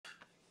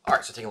All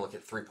right, so taking a look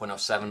at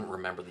 3.07,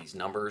 remember these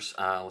numbers.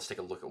 Let's take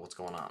a look at what's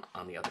going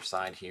on the other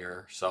side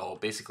here. So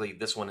basically,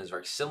 this one is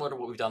very similar to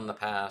what we've done in the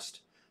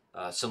past.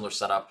 Similar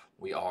setup.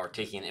 We are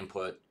taking an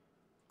input,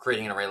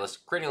 creating an array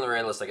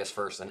list, I guess,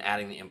 first, and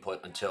adding the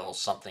input until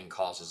something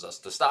causes us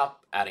to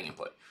stop adding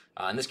input.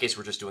 In this case,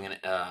 we're just doing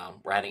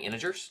we're adding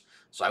integers.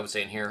 So I would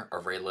say in here,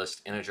 array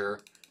list integer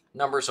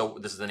number. So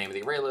this is the name of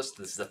the array list.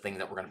 This is the thing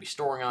that we're going to be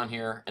storing on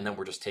here, and then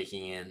we're just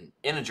taking in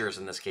integers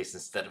in this case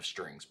instead of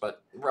strings,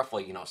 but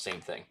roughly,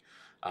 same thing.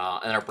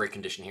 And our break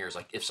condition here is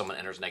like if someone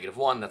enters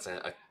 -1, that's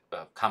a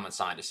common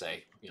sign to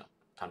say,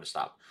 time to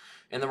stop.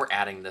 And then we're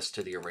adding this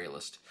to the array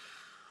list.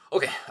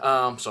 Okay,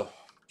 so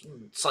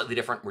slightly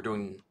different. We're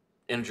doing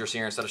integers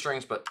here instead of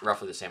strings, but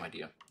roughly the same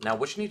idea. Now,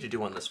 what you need to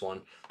do on this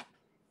one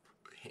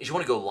is you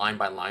want to go line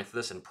by line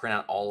through this and print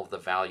out all of the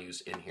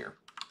values in here.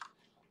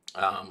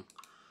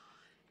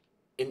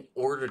 In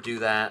order to do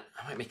that,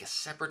 I might make a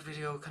separate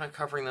video kind of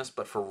covering this,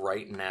 but for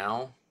right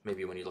now,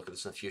 maybe when you look at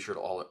this in the future,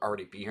 it'll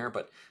already be here,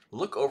 but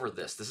look over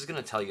this. This is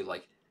going to tell you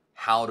like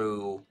how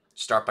to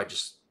start by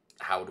just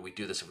how do we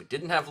do this if we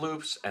didn't have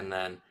loops, and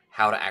then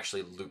how to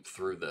actually loop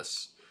through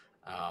this.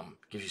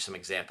 Gives you some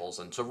examples,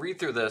 and so read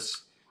through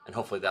this, and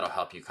hopefully that'll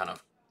help you kind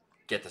of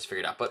get this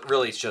figured out. But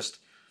really, it's just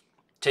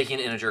taking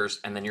integers,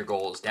 and then your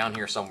goal is down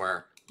here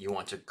somewhere. You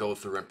want to go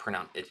through and print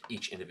out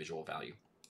each individual value.